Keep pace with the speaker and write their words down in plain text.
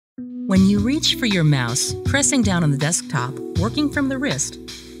When you reach for your mouse, pressing down on the desktop, working from the wrist,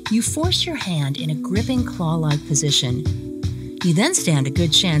 you force your hand in a gripping claw-like position. You then stand a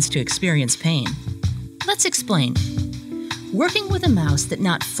good chance to experience pain. Let's explain. Working with a mouse that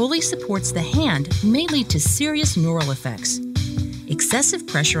not fully supports the hand may lead to serious neural effects. Excessive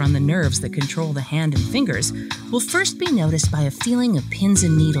pressure on the nerves that control the hand and fingers will first be noticed by a feeling of pins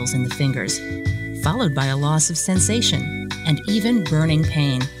and needles in the fingers, followed by a loss of sensation and even burning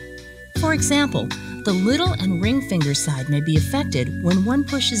pain. For example, the little and ring finger side may be affected when one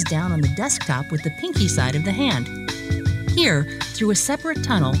pushes down on the desktop with the pinky side of the hand. Here, through a separate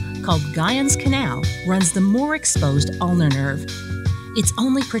tunnel called Gyons Canal, runs the more exposed ulnar nerve. It's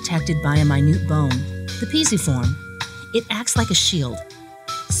only protected by a minute bone, the pisiform. It acts like a shield.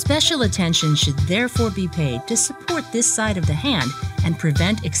 Special attention should therefore be paid to support this side of the hand and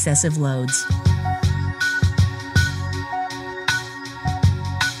prevent excessive loads.